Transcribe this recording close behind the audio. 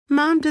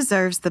Mom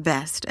deserves the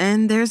best,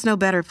 and there's no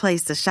better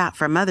place to shop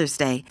for Mother's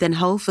Day than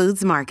Whole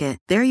Foods Market.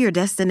 They're your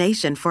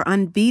destination for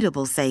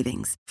unbeatable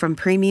savings, from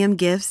premium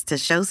gifts to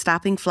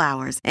show-stopping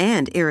flowers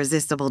and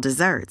irresistible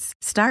desserts.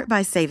 Start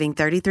by saving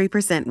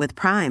 33% with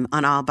Prime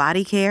on all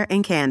body care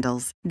and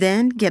candles.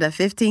 Then get a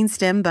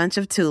 15-stem bunch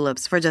of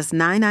tulips for just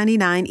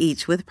 $9.99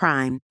 each with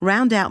Prime.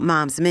 Round out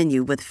Mom's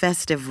menu with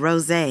festive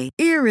rosé,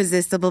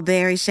 irresistible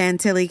berry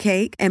chantilly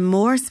cake, and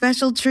more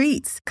special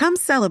treats. Come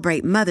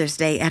celebrate Mother's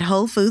Day at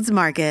Whole Foods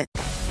Market.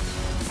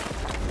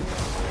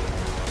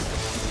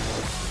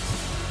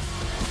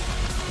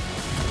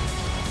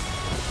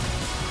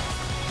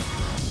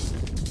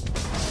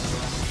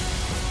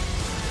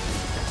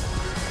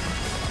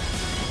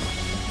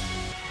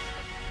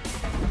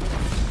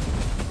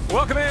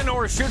 Welcome in,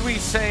 or should we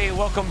say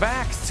welcome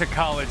back to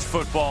College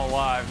Football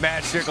Live.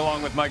 Matt Schick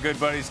along with my good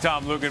buddies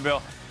Tom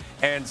Luganville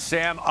and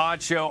Sam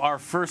Acho, our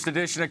first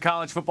edition of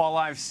College Football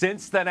Live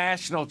since the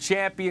national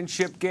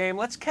championship game.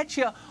 Let's catch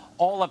you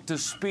all up to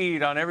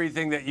speed on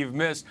everything that you've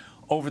missed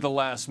over the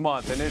last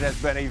month. And it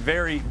has been a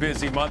very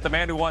busy month. The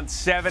man who won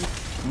 7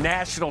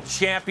 national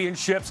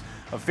championships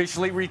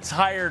officially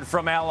retired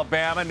from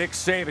Alabama, Nick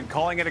Saban,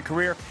 calling it a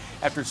career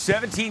after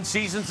 17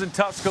 seasons in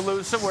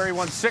Tuscaloosa, where he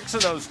won 6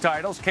 of those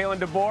titles. Kalen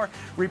DeBoer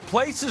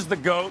replaces the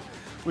GOAT.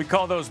 We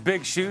call those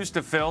big shoes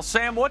to fill.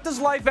 Sam, what does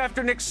life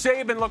after Nick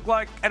Saban look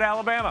like at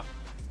Alabama?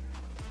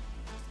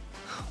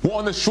 Well,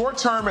 in the short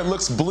term, it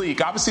looks bleak.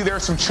 Obviously, there are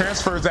some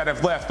transfers that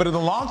have left, but in the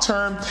long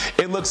term,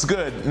 it looks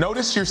good.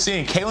 Notice you're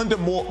seeing Kalen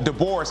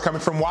DeBoer is coming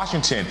from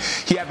Washington.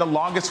 He had the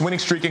longest winning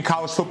streak in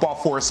college football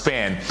for a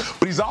span.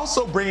 But he's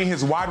also bringing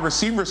his wide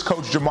receivers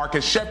coach,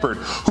 Jamarcus Shepard,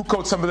 who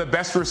coached some of the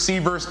best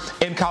receivers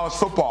in college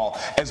football,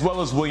 as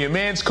well as William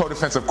Inns,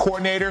 co-defensive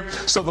coordinator.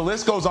 So the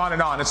list goes on.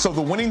 And so the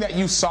winning that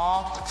you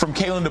saw from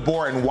Kalen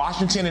DeBoer in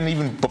Washington, and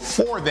even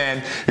before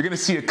then, you're going to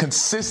see a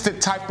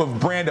consistent type of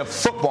brand of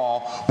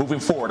football moving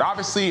forward.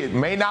 Obviously, it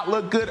may not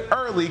look good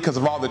early because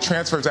of all the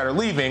transfers that are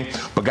leaving,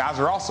 but guys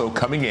are also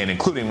coming in,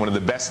 including one of the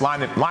best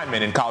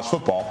linemen in college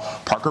football,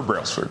 Parker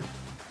Brailsford.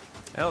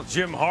 Well,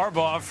 Jim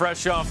Harbaugh,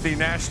 fresh off the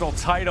national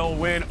title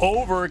win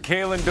over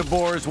Kalen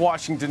DeBoer's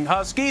Washington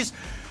Huskies,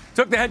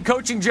 took the head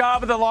coaching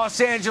job of the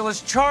Los Angeles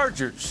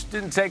Chargers.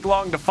 Didn't take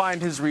long to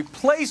find his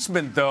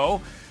replacement,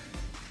 though.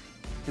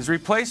 His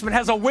replacement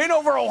has a win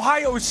over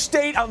Ohio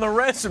State on the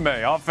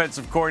resume.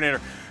 Offensive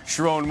coordinator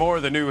Sherrone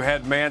Moore, the new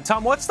head man.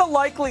 Tom, what's the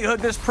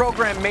likelihood this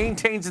program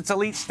maintains its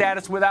elite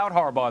status without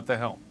Harbaugh at the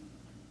helm?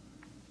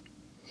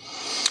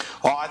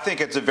 Well, I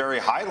think it's a very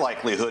high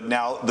likelihood.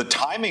 Now, the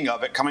timing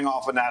of it coming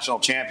off a national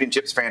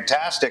championship is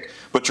fantastic,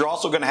 but you're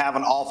also going to have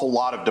an awful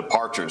lot of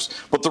departures.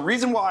 But the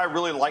reason why I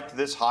really liked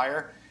this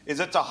hire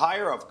is it's a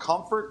hire of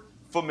comfort,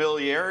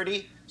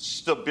 familiarity,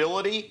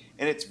 stability,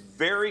 and it's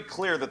very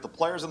clear that the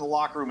players in the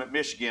locker room at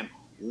Michigan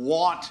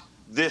want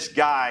this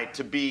guy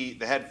to be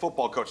the head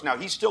football coach. Now,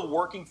 he's still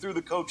working through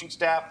the coaching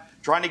staff,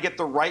 trying to get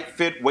the right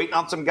fit, waiting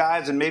on some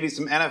guys and maybe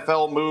some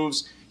NFL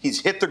moves.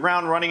 He's hit the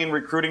ground running in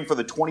recruiting for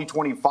the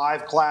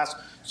 2025 class.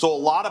 So a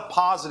lot of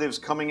positives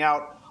coming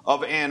out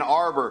of Ann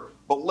Arbor.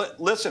 But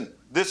listen,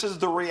 this is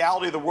the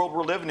reality of the world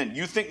we're living in.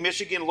 You think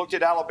Michigan looked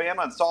at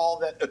Alabama and saw all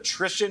that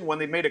attrition when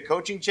they made a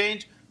coaching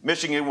change?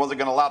 Michigan wasn't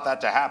going to allow that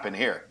to happen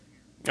here.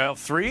 Well,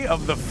 3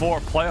 of the 4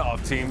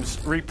 playoff teams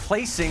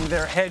replacing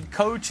their head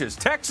coaches.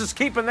 Texas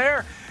keeping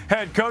their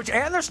head coach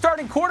and their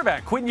starting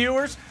quarterback. Quinn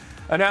Ewers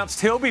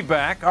announced he'll be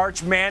back.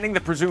 Arch Manning,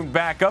 the presumed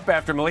backup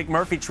after Malik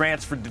Murphy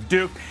transferred to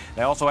Duke.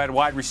 They also had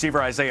wide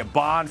receiver Isaiah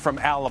Bond from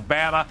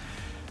Alabama.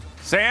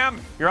 Sam,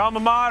 your alma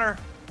mater,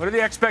 what are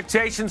the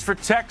expectations for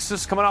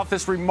Texas coming off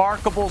this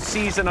remarkable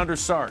season under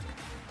Sark?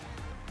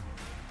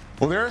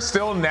 Well, there are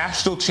still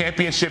national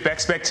championship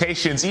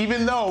expectations,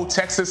 even though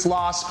Texas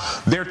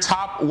lost their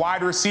top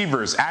wide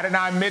receivers,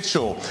 Adonai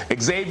Mitchell,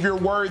 Xavier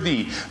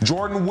Worthy,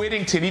 Jordan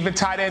Whittington, even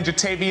tight end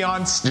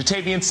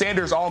Jatavian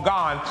Sanders, all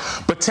gone.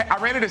 But I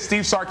ran into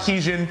Steve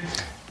Sarkisian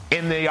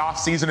in the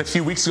offseason a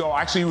few weeks ago.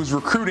 Actually, he was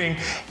recruiting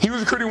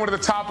one of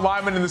the top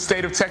linemen in the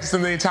state of Texas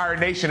and the entire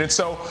nation. And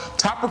so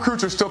top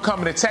recruits are still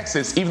coming to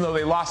Texas, even though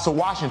they lost to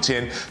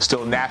Washington,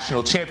 still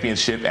national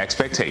championship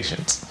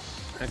expectations.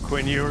 And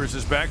Quinn Ewers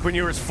is back. Quinn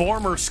Ewers'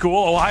 former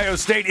school, Ohio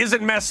State,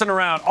 isn't messing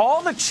around.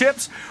 All the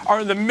chips are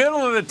in the middle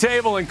of the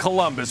table in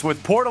Columbus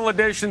with portal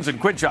additions and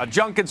Quinshon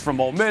Judkins from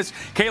Ole Miss,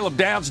 Caleb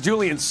Downs,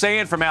 Julian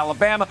Sayin from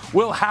Alabama,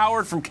 Will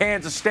Howard from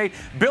Kansas State.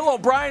 Bill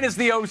O'Brien is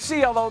the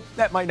OC, although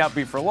that might not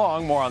be for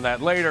long. More on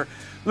that later.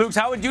 Luke,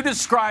 how would you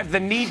describe the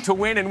need to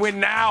win and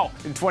win now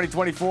in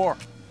 2024?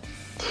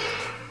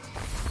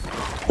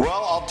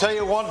 Well, I'll tell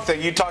you one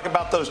thing. You talk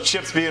about those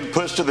chips being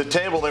pushed to the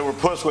table. They were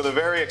pushed with a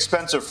very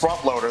expensive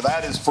front loader.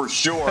 That is for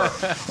sure.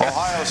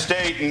 Ohio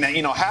State, and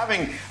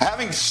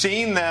having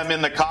seen them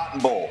in the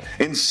Cotton Bowl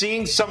and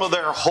seeing some of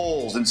their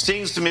holes and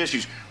seeing some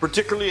issues,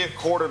 particularly at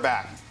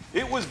quarterback,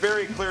 it was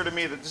very clear to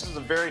me that this is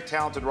a very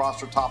talented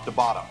roster top to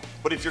bottom.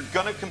 But if you're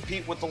going to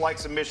compete with the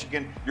likes of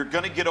Michigan, you're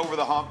going to get over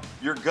the hump,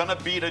 you're going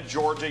to beat a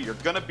Georgia, you're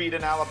going to beat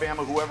an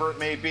Alabama, whoever it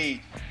may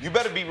be, you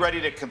better be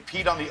ready to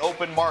compete on the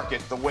open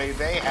market the way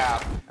they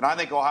have. And I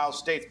think Ohio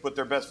State's put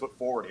their best foot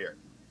forward here.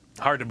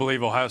 Hard to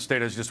believe Ohio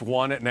State has just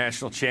won a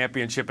national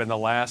championship in the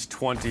last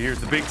 20 years.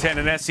 The Big Ten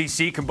and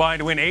SEC combined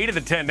to win 8 of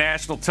the 10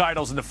 national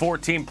titles in the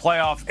 14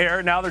 playoff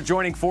era. Now they're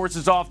joining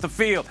forces off the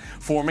field,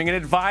 forming an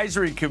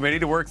advisory committee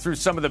to work through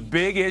some of the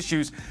big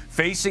issues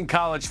facing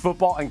college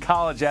football and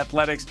college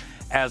athletics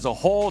as a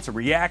whole. It's a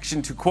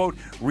reaction to, quote,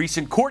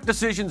 recent court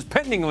decisions,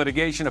 pending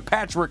litigation, a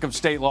patchwork of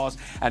state laws,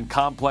 and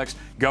complex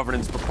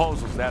governance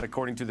proposals. That,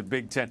 according to the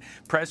Big Ten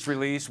press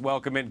release.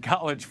 Welcome in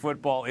college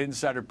football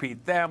insider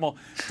Pete Thamel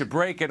to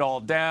break it all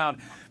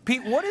down.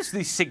 Pete, what is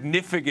the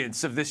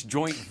significance of this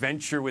joint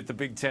venture with the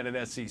Big Ten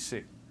and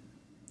SEC?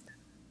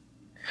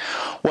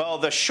 Well,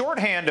 the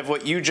shorthand of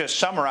what you just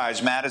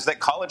summarized, Matt, is that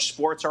college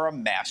sports are a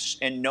mess,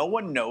 and no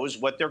one knows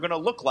what they're going to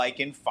look like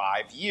in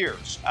 5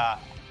 years.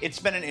 It's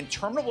been an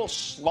interminable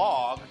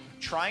slog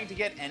trying to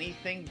get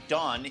anything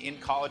done in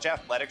college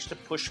athletics to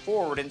push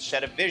forward and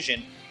set a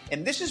vision.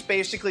 And this is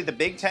basically the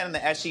Big Ten and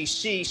the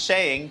SEC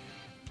saying,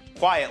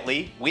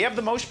 quietly, we have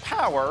the most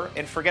power,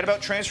 and forget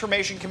about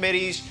transformation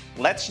committees.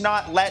 Let's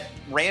not let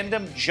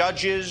random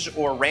judges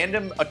or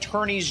random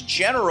attorneys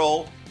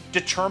general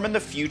determine the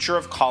future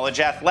of college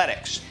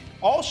athletics.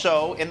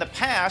 Also, in the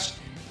past,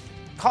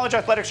 college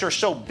athletics are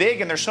so big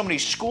and there's so many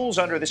schools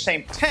under the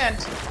same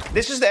tent.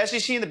 This is the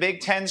SEC and the Big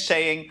Ten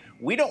saying,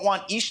 we don't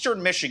want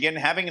Eastern Michigan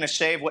having a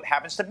say of what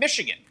happens to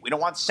Michigan. We don't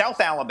want South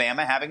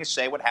Alabama having a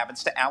say what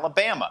happens to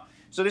Alabama.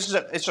 So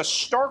it's a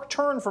stark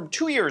turn from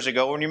 2 years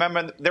ago when you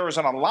remember there was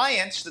an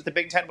alliance that the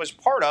Big Ten was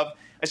part of,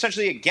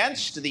 essentially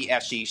against the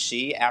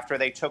SEC after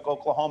they took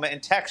Oklahoma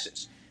and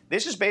Texas.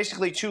 This is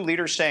basically two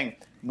leaders saying,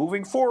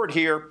 moving forward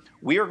here,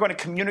 we are going to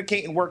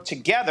communicate and work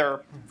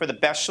together for the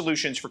best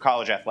solutions for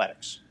college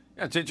athletics.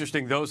 It's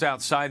interesting. Those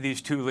outside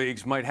these two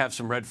leagues might have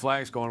some red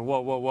flags going,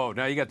 whoa, whoa, whoa.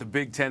 Now you got the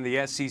Big Ten,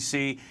 the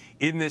SEC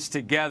in this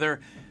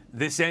together.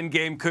 This end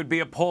game could be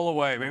a pull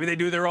away. Maybe they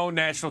do their own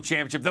national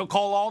championship. They'll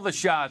call all the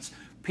shots.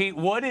 Pete,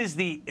 what is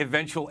the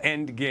eventual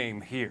end game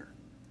here?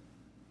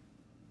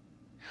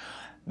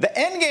 The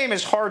end game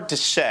is hard to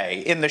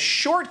say. In the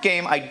short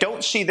game, I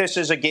don't see this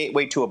as a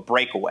gateway to a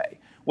breakaway.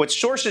 What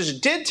sources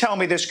did tell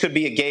me this could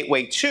be a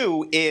gateway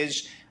to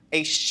is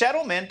a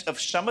settlement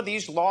of some of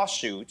these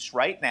lawsuits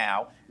right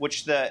now,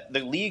 which the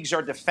leagues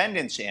are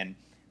defendants in,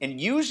 and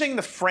using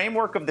the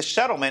framework of the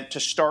settlement to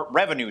start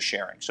revenue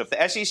sharing. So if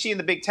the SEC and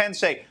the Big Ten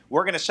say,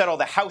 we're going to settle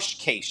the House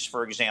case,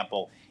 for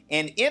example,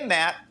 and in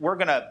that, we're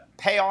going to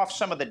pay off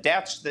some of the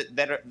debts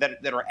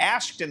that are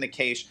asked in the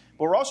case,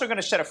 but we're also going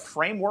to set a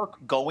framework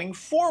going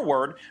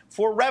forward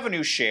for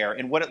revenue share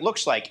and what it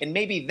looks like. And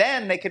maybe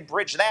then they could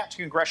bridge that to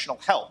congressional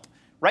help.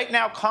 Right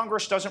now,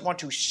 Congress doesn't want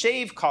to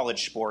save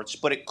college sports,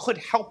 but it could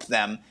help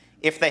them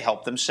if they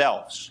help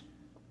themselves.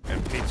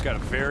 And Pete's got a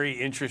very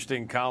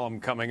interesting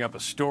column coming up, a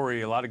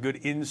story, a lot of good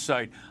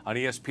insight on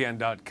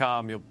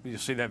ESPN.com. You'll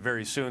see that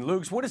very soon.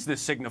 Lugs, what does this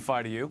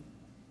signify to you?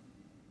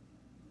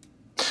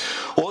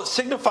 Well, it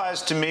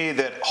signifies to me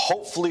that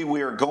hopefully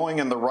we are going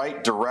in the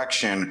right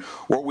direction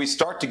where we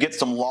start to get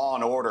some law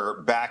and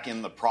order back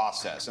in the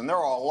process. And there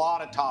are a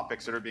lot of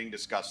topics that are being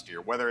discussed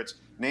here, whether it's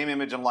name,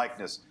 image, and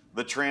likeness,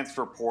 the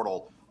transfer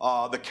portal,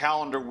 the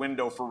calendar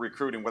window for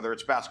recruiting, whether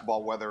it's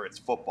basketball, whether it's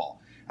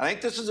football. I think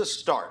this is a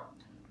start,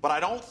 but I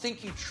don't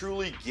think you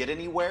truly get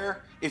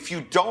anywhere if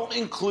you don't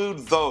include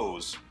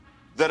those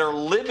that are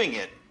living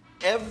it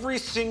every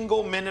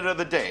single minute of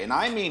the day. And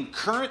I mean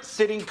current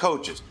sitting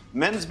coaches,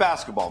 men's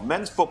basketball,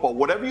 men's football,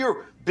 whatever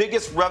your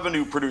biggest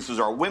revenue producers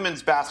are,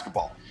 women's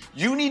basketball.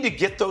 You need to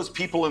get those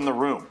people in the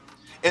room.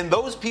 And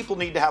those people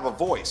need to have a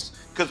voice.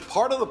 Because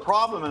part of the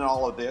problem in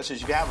all of this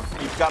is you've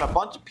got a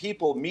bunch of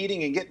people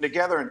meeting and getting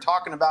together and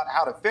talking about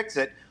how to fix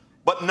it,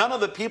 but none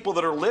of the people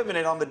that are living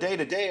it on the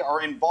day-to-day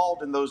are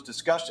involved in those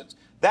discussions.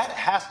 That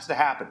has to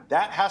happen.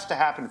 That has to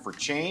happen for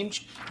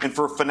change and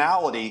for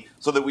finality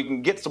so that we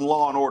can get some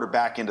law and order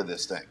back into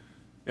this thing.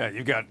 Yeah,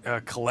 you got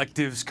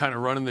collectives kind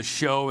of running the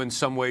show in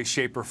some way,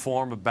 shape, or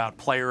form about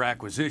player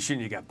acquisition.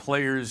 You got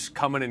players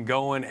coming and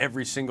going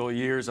every single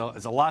year.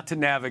 There's a lot to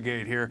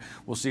navigate here.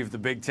 We'll see if the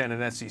Big Ten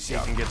and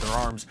SEC can get their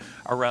arms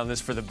around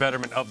this for the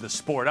betterment of the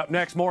sport. Up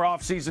next, more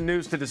offseason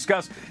news to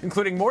discuss,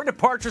 including more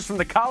departures from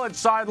the college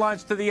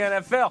sidelines to the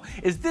NFL.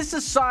 Is this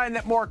a sign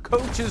that more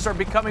coaches are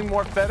becoming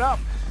more fed up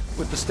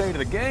with the state of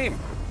the game?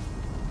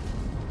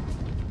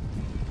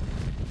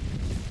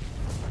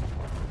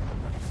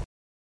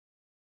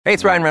 Hey,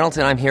 it's Ryan Reynolds,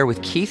 and I'm here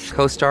with Keith,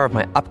 co-star of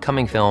my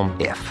upcoming film,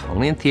 If,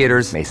 only in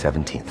theaters May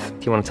 17th.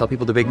 Do you want to tell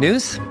people the big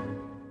news?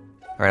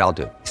 All right, I'll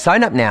do it.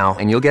 Sign up now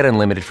and you'll get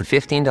unlimited for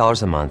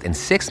 $15 a month and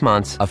 6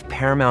 months of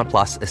Paramount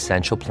Plus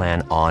Essential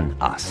Plan on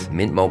us.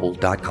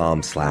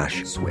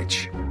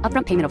 MintMobile.com/switch.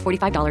 Upfront payment of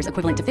 $45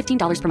 equivalent to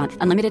 $15 per month.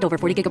 Unlimited over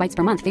 40 gigabytes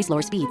per month. Face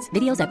lower speeds.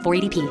 Videos at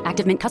 480p.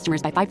 Active Mint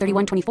customers by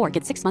 531.24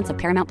 get 6 months of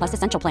Paramount Plus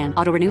Essential Plan.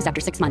 Auto renews after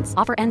 6 months.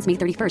 Offer ends May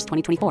 31st,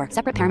 2024.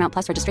 Separate Paramount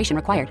Plus registration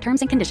required. Terms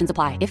and conditions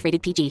apply if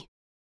rated PG.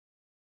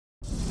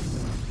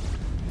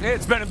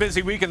 It's been a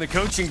busy week in the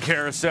coaching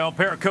carousel. A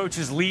pair of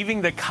coaches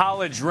leaving the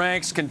college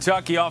ranks.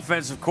 Kentucky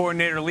offensive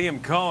coordinator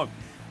Liam Coen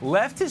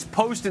left his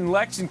post in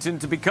Lexington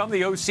to become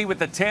the OC with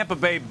the Tampa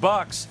Bay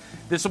Bucks.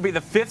 This will be the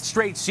 5th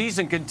straight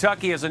season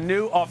Kentucky has a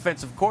new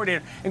offensive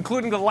coordinator,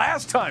 including the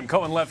last time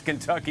Coen left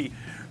Kentucky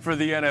for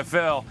the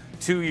NFL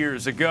 2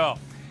 years ago.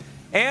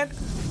 And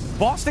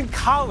Boston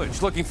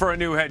College looking for a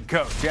new head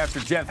coach after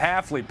Jeff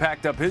Hafley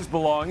packed up his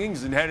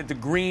belongings and headed to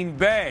Green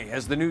Bay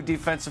as the new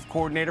defensive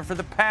coordinator for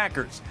the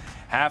Packers.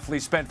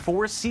 Hafley spent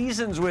 4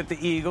 seasons with the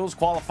Eagles,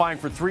 qualifying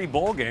for 3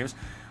 bowl games,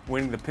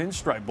 winning the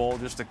Pinstripe Bowl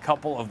just a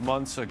couple of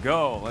months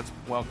ago. Let's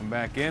welcome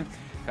back in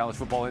college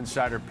football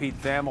insider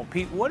Pete Thamel.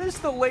 Pete, what is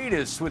the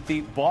latest with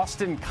the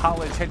Boston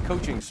College head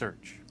coaching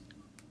search?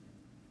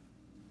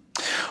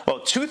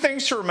 Well, 2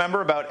 things to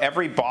remember about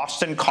every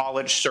Boston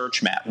College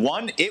search, Matt.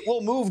 One, it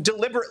will move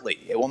deliberately.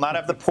 It will not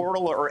have the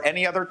portal or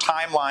any other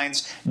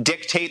timelines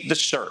dictate the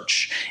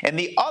search. And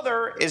the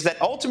other is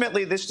that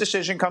ultimately this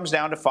decision comes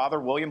down to Father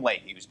William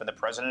Leahy, who's been the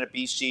president of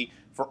BC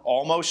for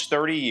almost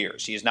 30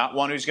 years. He is not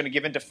one who's going to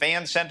give in to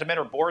fan sentiment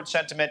or board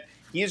sentiment.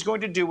 He is going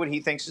to do what he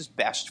thinks is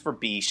best for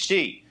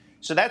BC.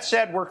 So that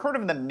said, we're kind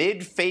of in the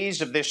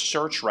mid-phase of this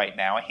search right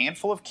now. A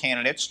handful of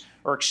candidates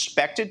are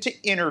expected to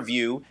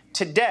interview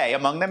today.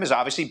 Among them is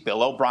obviously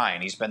Bill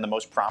O'Brien. He's been the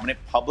most prominent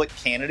public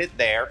candidate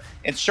there,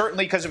 and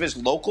certainly because of his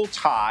local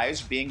ties,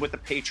 being with the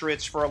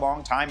Patriots for a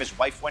long time. His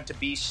wife went to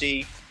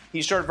BC.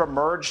 He sort of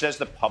emerged as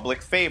the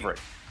public favorite.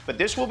 But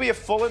this will be a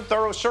full and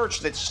thorough search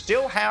that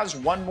still has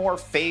one more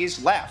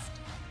phase left.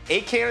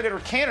 A candidate or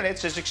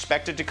candidates is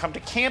expected to come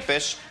to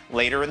campus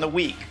later in the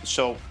week.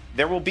 So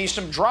there will be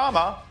some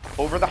drama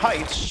over the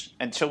heights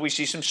until we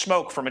see some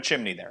smoke from a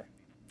chimney there.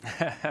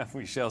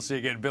 We shall see.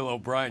 Again, Bill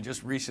O'Brien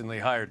just recently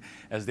hired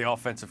as the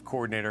offensive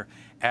coordinator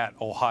at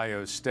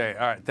Ohio State.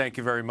 All right, thank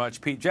you very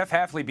much, Pete. Jeff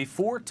Hafley,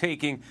 before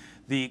taking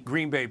the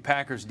Green Bay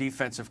Packers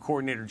defensive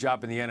coordinator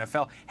job in the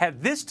NFL,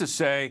 had this to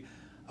say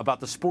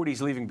about the sport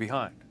he's leaving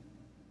behind.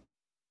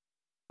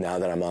 Now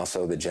that I'm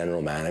also the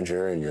general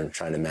manager and you're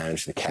trying to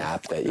manage the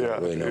cap, that you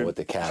don't really know what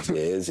the cap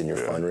is, and you're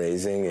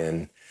fundraising,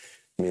 and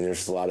I mean,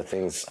 there's a lot of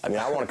things. I mean,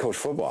 I want to coach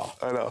football.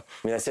 I know.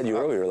 I mean, I said to you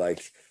earlier,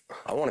 like,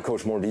 I want to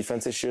coach more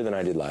defense this year than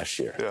I did last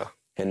year. Yeah.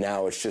 And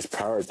now it's just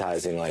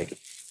prioritizing, like,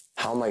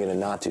 how am I going to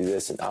not do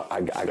this? And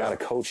I got to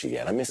coach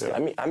again. I miss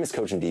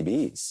coaching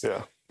DBs.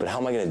 Yeah. But how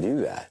am I going to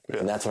do that? Yeah.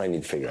 And that's what I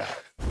need to figure out.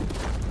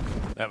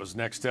 That was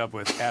next up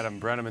with Adam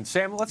Brenneman.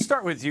 Sam, let's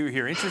start with you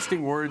here.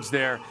 Interesting words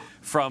there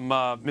from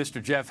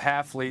Mr. Jeff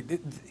Hafley.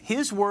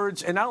 His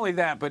words, and not only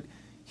that, but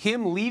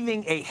him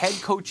leaving a head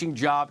coaching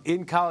job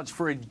in college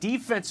for a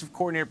defensive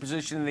coordinator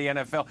position in the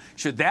NFL.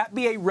 Should that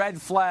be a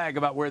red flag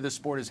about where the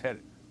sport is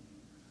headed?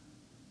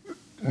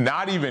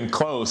 Not even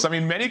close. I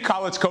mean, many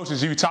college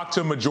coaches, you talk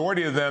to a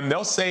majority of them,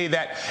 they'll say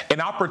that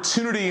an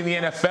opportunity in the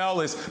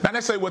NFL is not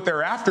necessarily what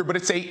they're after, but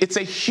it's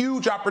a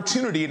huge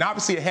opportunity. And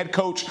obviously a head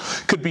coach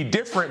could be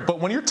different.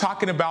 But when you're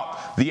talking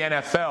about the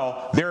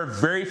NFL, there are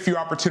very few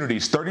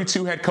opportunities.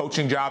 32 head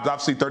coaching jobs,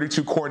 obviously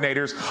 32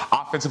 coordinators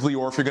offensively,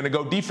 or if you're going to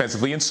go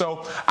defensively. And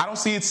so I don't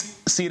see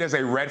it as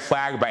a red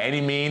flag by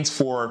any means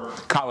for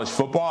college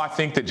football. I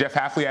think that Jeff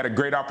Hafley had a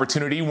great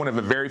opportunity, one of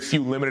the very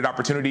few limited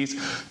opportunities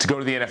to go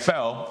to the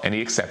NFL, and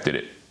he accepted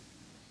it.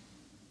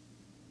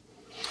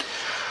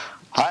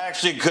 I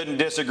actually couldn't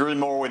disagree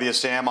more with you,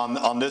 Sam,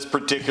 on this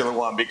particular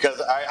one, because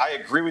I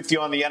agree with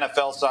you on the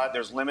NFL side.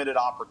 There's limited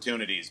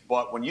opportunities.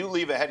 But when you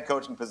leave a head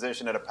coaching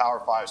position at a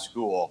Power 5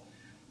 school,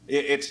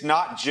 it's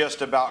not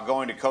just about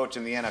going to coach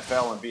in the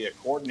NFL and be a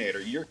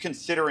coordinator. You're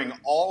considering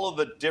all of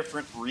the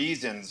different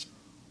reasons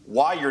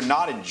why you're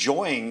not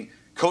enjoying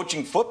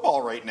coaching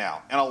football right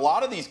now. And a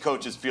lot of these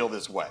coaches feel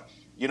this way.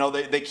 You know,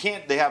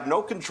 they have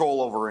no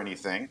control over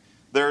anything.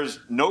 There's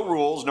no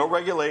rules, no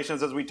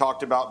regulations, as we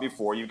talked about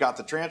before. You've got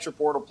the transfer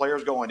portal,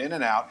 players going in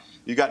and out.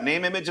 You've got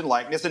name, image, and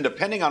likeness. And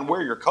depending on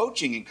where you're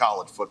coaching in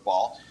college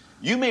football,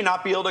 you may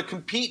not be able to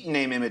compete in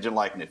name, image, and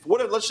likeness.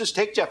 Let's just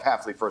take Jeff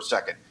Hafley for a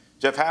second.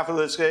 Jeff Hafley,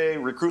 let's say,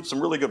 recruits some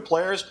really good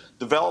players,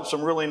 develops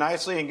them really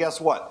nicely, and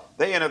guess what?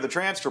 They enter the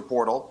transfer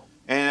portal.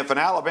 And if an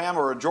Alabama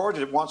or a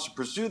Georgia wants to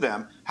pursue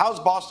them, how's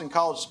Boston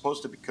College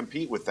supposed to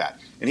compete with that?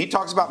 And he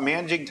talks about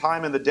managing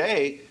time in the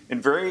day,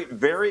 and very,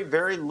 very,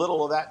 very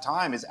little of that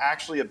time is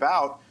actually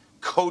about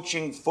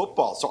coaching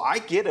football. So I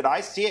get it. I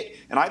see it.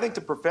 And I think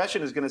the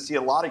profession is going to see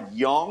a lot of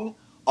young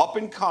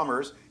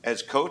up-and-comers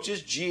as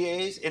coaches,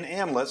 GAs, and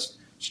analysts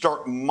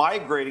start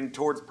migrating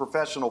towards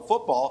professional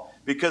football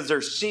because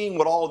they're seeing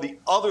what all of the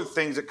other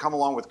things that come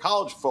along with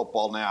college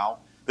football now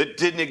that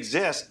didn't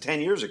exist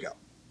 10 years ago.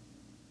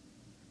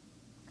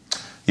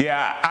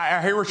 Yeah,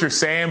 I hear what you're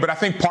saying, but I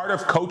think part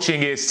of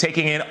coaching is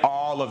taking in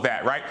all all of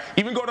that, right?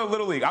 Even go to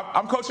Little League.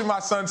 I'm coaching my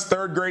son's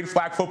third grade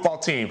flag football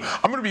team.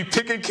 I'm going to be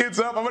picking kids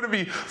up. I'm going to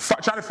be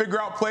trying to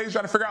figure out plays,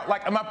 trying to figure out,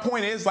 like, my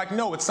point is, like,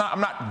 no, it's not, I'm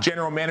not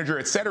general manager,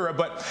 et cetera.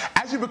 But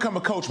as you become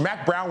a coach,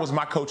 Mack Brown was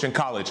my coach in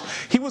college.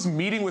 He was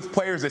meeting with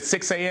players at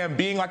 6 a.m.,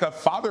 being like a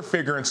father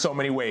figure in so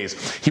many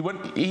ways. He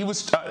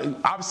was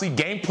obviously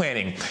game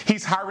planning.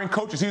 He's hiring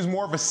coaches. He was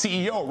more of a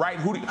CEO, right?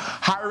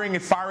 Hiring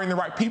and firing the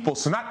right people.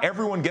 So not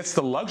everyone gets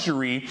the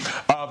luxury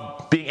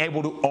of being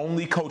able to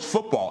only coach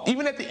football.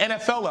 Even at the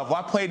NFL level,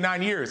 I played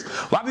 9 years.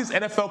 A lot of these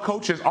NFL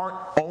coaches aren't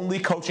only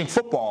coaching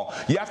football.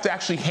 You have to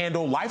actually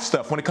handle life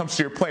stuff when it comes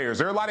to your players.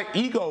 There are a lot of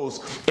egos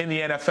in the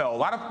NFL. A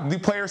lot of the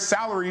players'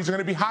 salaries are going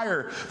to be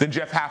higher than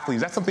Jeff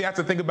Hafley's. That's something you have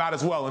to think about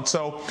as well. And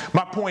so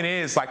my point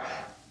is, like,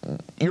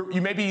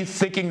 you may be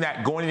thinking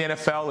that going to the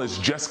NFL is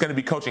just going to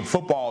be coaching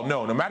football.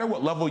 No matter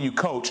what level you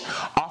coach,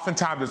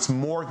 oftentimes it's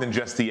more than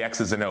just the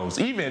X's and O's,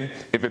 even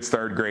if it's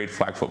third grade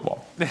flag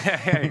football.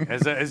 Hey,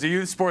 as a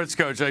youth sports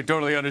coach, I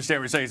totally understand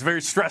what you're saying. It's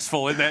very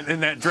stressful in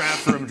that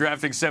draft room,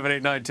 drafting 7,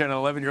 8, 9, 10, and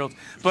 11-year-olds.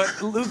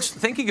 But Luke's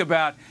thinking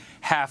about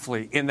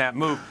Hafley in that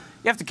move.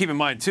 You have to keep in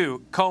mind,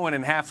 too, Cohen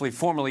and Hafley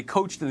formerly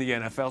coached in the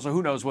NFL, so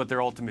who knows what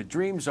their ultimate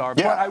dreams are.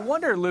 Yeah. But I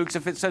wonder, Luke,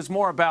 if it says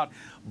more about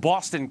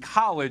Boston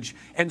College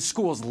and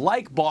schools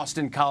like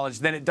Boston College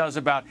than it does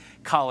about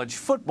college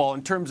football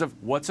in terms of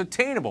what's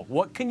attainable.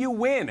 What can you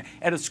win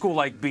at a school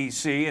like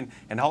BC,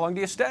 and how long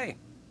do you stay?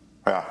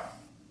 Yeah.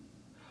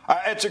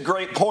 It's a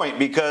great point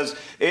because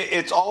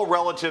it's all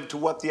relative to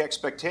what the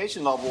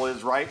expectation level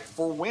is, right,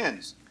 for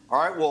wins. All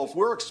right, well, if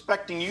we're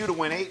expecting you to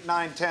win 8,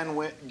 9,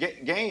 10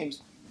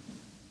 games,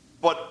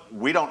 but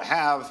we don't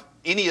have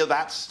any of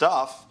that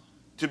stuff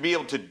to be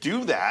able to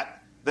do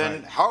that,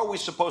 then how are we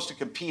supposed to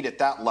compete at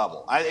that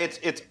level?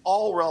 It's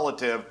all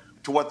relative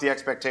to what the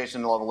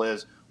expectation level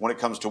is when it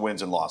comes to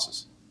wins and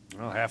losses.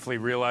 Well, Hafley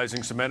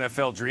realizing some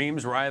NFL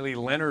dreams. Riley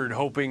Leonard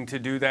hoping to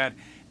do that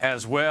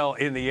as well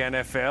in the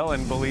NFL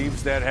and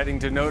believes that heading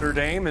to Notre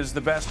Dame is the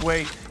best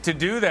way to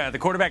do that. The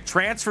quarterback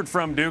transferred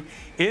from Duke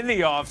in the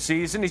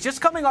offseason. He's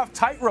just coming off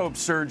tightrope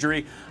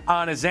surgery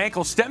on his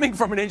ankle, stemming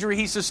from an injury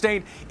he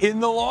sustained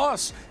in the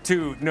loss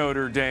to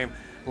Notre Dame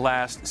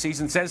last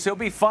season. Says he'll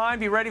be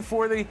fine, be ready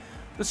for the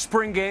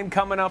spring game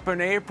coming up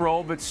in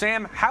April. But,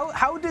 Sam,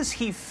 how does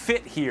he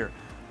fit here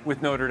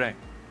with Notre Dame?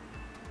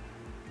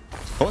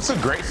 Well, it's a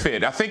great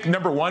fit. I think,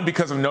 number one,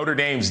 because of Notre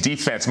Dame's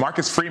defense.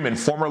 Marcus Freeman,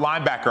 former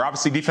linebacker,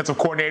 obviously defensive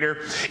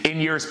coordinator in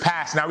years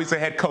past. Now he's the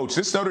head coach.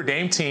 This Notre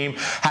Dame team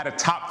had a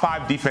top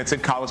 5 defense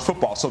in college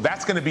football, so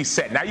that's going to be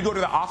set. Now you go to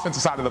the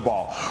offensive side of the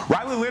ball.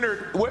 Riley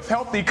Leonard, if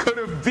healthy, could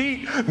have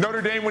beat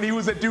Notre Dame when he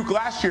was at Duke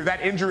last year. That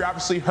injury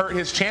obviously hurt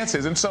his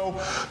chances. And so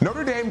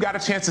Notre Dame got a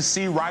chance to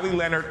see Riley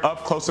Leonard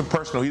up close and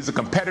personal. He's a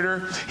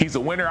competitor. He's a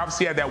winner.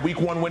 Obviously had that week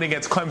 1 win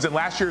against Clemson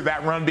last year,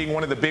 that run being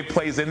one of the big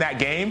plays in that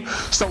game.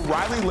 So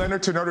Riley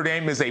Leonard to Notre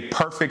Dame is a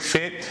perfect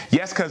fit.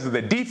 Yes, because of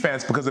the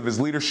defense, because of his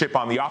leadership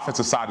on the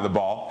offensive side of the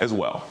ball as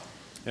well.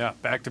 Yeah,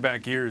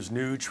 back-to-back years,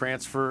 new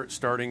transfer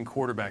starting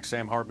quarterback.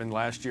 Sam Hartman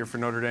last year for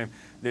Notre Dame.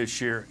 This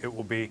year it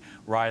will be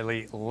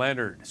Riley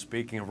Leonard.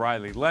 Speaking of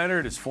Riley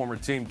Leonard, his former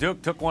team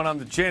Duke took one on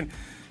the chin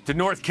to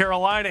North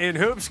Carolina in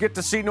hoops. Get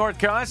to see North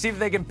Carolina, see if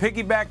they can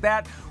piggyback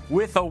that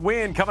with a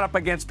win coming up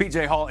against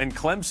P.J. Hall and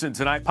Clemson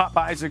tonight. Pop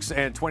Isaacs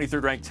and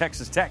 23rd-ranked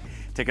Texas Tech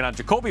taking on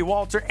Jacoby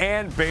Walter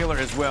and Baylor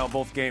as well.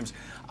 Both games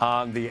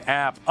on the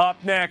app.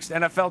 Up next,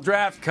 NFL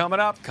Draft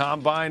coming up.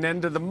 Combine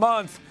end of the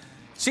month.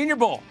 Senior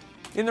Bowl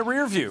in the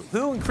rear view.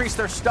 Who increased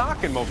their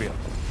stock in Mobile?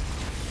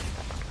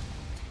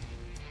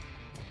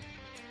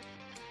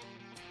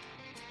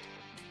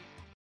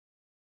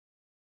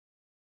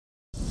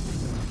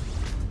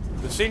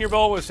 The Senior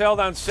Bowl was held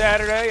on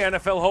Saturday.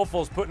 NFL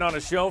hopefuls putting on a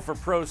show for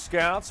pro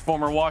scouts.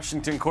 Former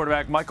Washington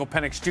quarterback Michael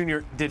Penix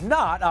Jr.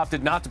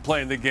 opted not to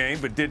play in the game,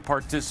 but did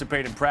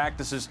participate in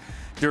practices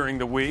during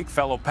the week.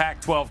 Fellow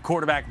Pac-12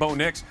 quarterback Bo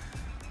Nix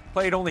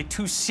played only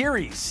 2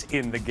 series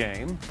in the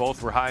game.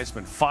 Both were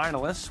Heisman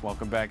finalists.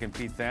 Welcome back in,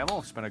 Pete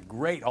Thamel. Spent a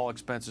great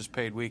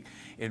all-expenses-paid week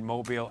in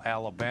Mobile,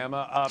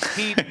 Alabama.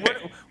 Pete,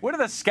 what are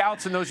the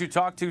scouts and those you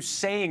talked to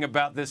saying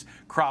about this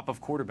crop of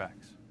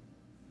quarterbacks?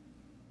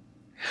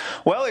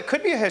 Well, it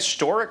could be a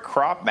historic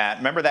crop, Matt.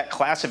 Remember that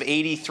class of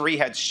 83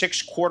 had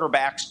 6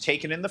 quarterbacks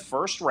taken in the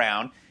first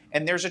round,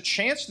 and there's a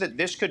chance that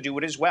this could do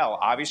it as well.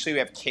 Obviously, we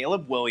have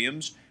Caleb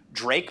Williams,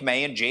 Drake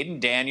May, and Jaden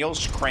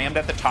Daniels crammed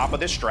at the top of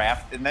this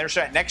draft. And there's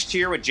that next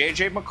tier with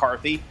J.J.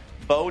 McCarthy,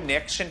 Bo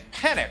Nix, and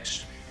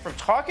Penix. From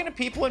talking to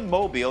people in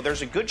Mobile,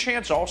 there's a good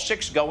chance all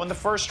 6 go in the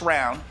first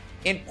round,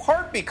 in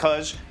part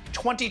because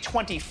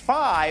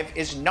 2025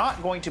 is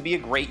not going to be a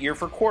great year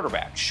for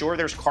quarterbacks. Sure,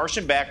 there's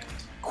Carson Beck,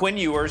 Quinn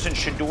Ewers, and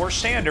Shedeur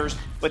Sanders,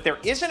 but there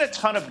isn't a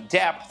ton of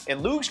depth,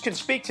 and Lugs can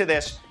speak to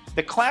this.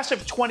 The class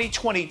of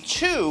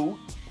 2022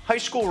 high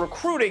school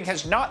recruiting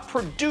has not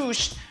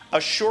produced a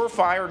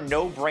surefire,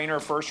 no-brainer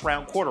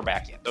first-round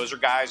quarterback yet. Those are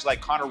guys like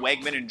Connor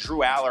Wegman and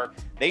Drew Aller.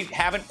 They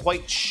haven't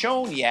quite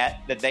shown yet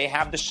that they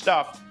have the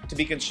stuff to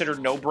be considered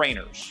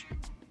no-brainers.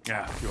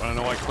 Yeah, if you want to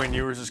know why Quinn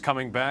Ewers is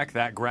coming back,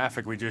 that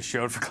graphic we just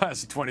showed for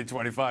class of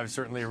 2025 is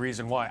certainly a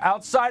reason why.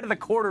 Outside of the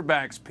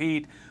quarterbacks,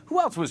 Pete, who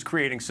else was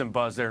creating some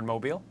buzz there in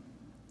Mobile?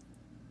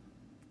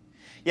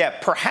 Yeah,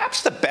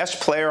 perhaps the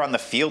best player on the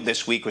field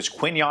this week was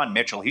Quinyon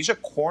Mitchell. He's a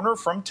corner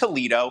from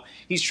Toledo.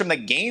 He's from the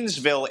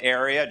Gainesville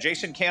area.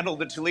 Jason Candle,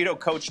 the Toledo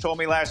coach, told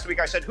me last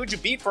week, I said, who'd you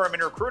beat for him in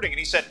recruiting? And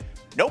he said,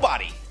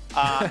 nobody.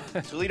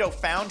 Toledo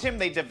found him.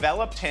 They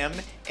developed him.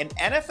 And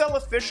NFL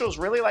officials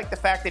really like the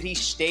fact that he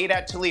stayed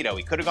at Toledo.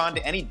 He could have gone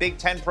to any Big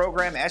Ten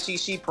program,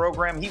 SEC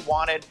program he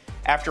wanted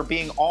after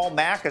being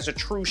All-MAC as a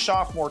true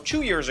sophomore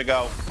 2 years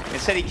ago.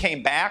 Instead, he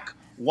came back,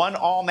 won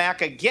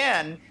All-MAC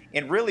again,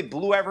 and really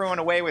blew everyone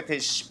away with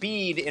his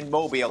speed in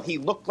Mobile. He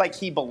looked like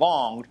he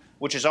belonged,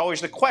 which is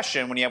always the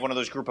question when you have one of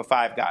those group of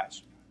five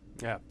guys.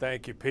 Yeah,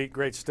 thank you, Pete.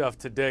 Great stuff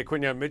today.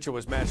 Quinyon Mitchell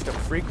was matched up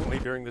frequently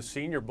during the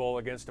Senior Bowl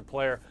against a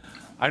player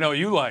I know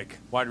you like,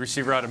 wide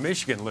receiver out of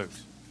Michigan, Luke.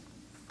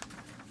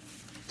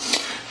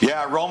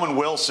 Yeah, Roman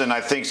Wilson, I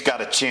think, has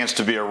got a chance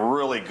to be a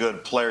really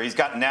good player. He's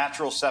got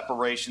natural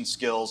separation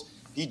skills.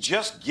 He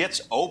just gets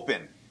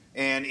open,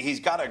 and he's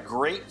got a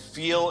great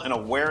feel and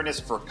awareness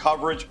for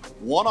coverage.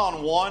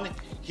 One-on-one,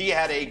 he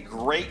had a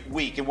great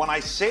week. And when I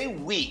say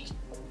week,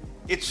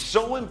 it's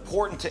so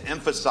important to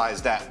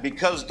emphasize that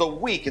because the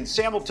week, and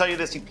Sam will tell you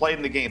this, he played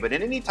in the game, but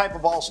in any type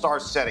of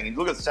all-star setting, and you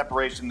look at the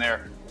separation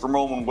there from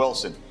Roman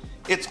Wilson,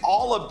 it's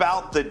all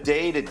about the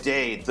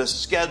day-to-day, the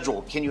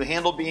schedule. Can you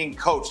handle being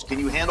coached? Can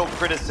you handle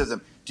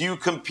criticism? Do you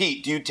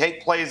compete? Do you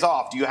take plays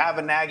off? Do you have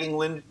a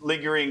nagging,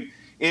 lingering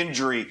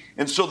injury?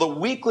 And so the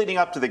week leading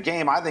up to the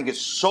game, I think, is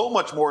so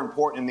much more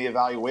important in the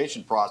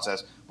evaluation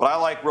process. But I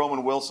like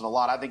Roman Wilson a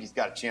lot. I think he's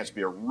got a chance to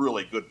be a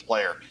really good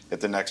player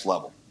at the next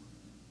level.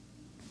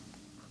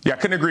 Yeah, I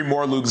couldn't agree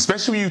more, Luke,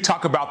 especially when you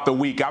talk about the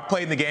week. I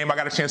played in the game. I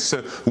got a chance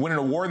to win an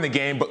award in the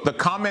game. But the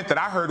comment that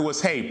I heard was,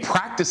 hey,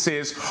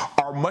 practices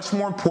are much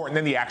more important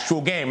than the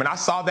actual game. And I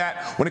saw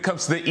that when it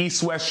comes to the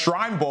East-West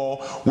Shrine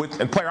Bowl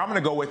with a player I'm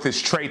going to go with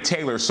is Trey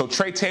Taylor. So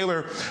Trey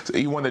Taylor,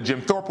 he won the Jim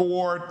Thorpe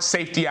Award,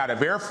 safety out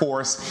of Air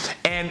Force.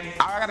 And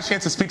I got a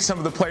chance to speak to some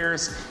of the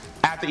players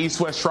at the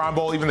East-West Shrine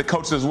Bowl, even the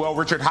coaches as well.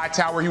 Richard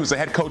Hightower, he was the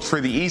head coach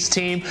for the East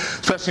team,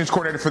 special teams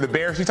coordinator for the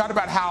Bears. He talked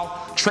about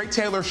how Trey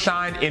Taylor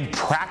shined in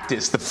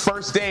practice. The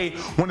first day,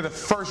 one of the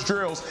first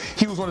drills,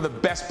 he was one of the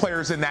best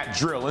players in that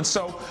drill. And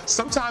so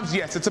sometimes,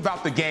 yes, it's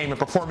about the game and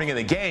performing in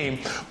the game,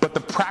 but the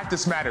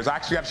practice matters. I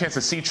actually got a chance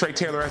to see Trey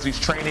Taylor as he's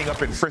training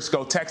up in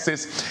Frisco,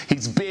 Texas.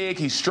 He's big,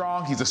 he's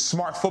strong, he's a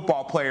smart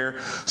football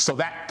player. So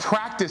that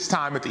practice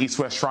time at the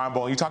East-West Shrine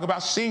Bowl, and you talk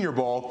about Senior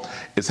Bowl,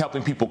 is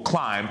helping people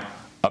climb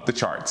up the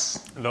charts.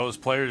 Those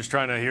players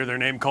trying to hear their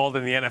name called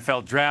in the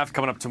NFL draft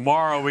coming up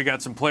tomorrow. We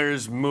got some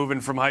players moving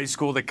from high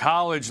school to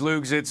college.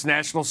 Luke's, it's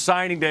National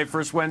Signing Day,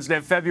 first Wednesday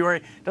of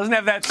February. Doesn't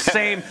have that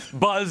same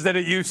buzz that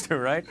it used to,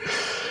 right?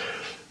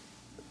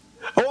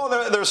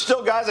 Well, there's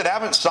still guys that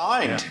haven't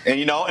signed.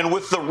 Yeah. And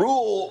with the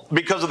rule,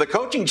 because of the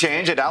coaching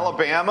change at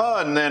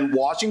Alabama and then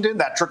Washington,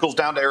 that trickles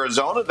down to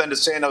Arizona, then to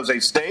San Jose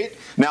State,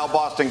 now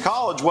Boston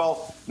College.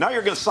 Well, now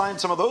you're going to sign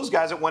some of those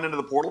guys that went into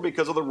the portal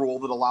because of the rule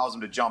that allows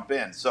them to jump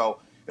in. So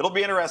it'll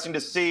be interesting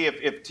to see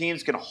if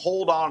teams can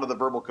hold on to the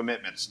verbal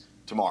commitments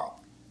tomorrow.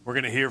 We're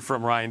going to hear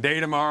from Ryan Day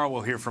tomorrow.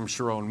 We'll hear from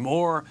Sharon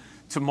Moore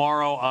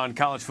tomorrow on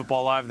College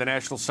Football Live, the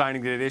National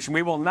Signing Day edition.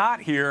 We will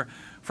not hear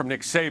from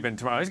Nick Saban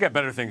tomorrow. He's got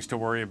better things to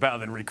worry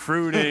about than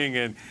recruiting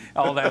and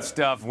all that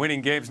stuff,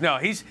 winning games. No,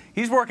 he's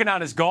working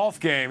on his golf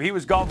game. He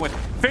was golfing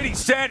with 50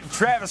 Cent and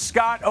Travis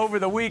Scott over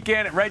the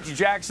weekend at Reggie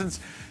Jackson's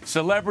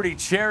celebrity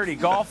charity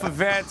golf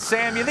event.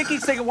 Sam, you think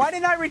he's thinking, why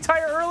didn't I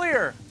retire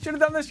earlier? Should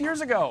have done this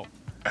years ago.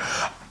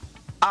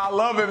 I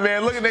love it,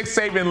 man. Look at Nick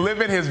Saban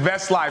living his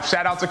best life.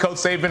 Shout out to Coach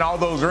Saban, all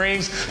those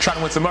rings, trying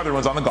to win some other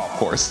ones on the golf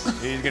course.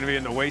 He's going to be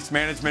in the Waste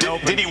Management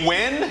Open. Did he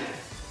win?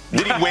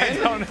 Did he win? I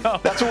don't know.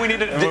 That's what we need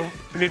to do.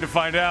 We need to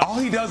find out. All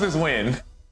he does is win.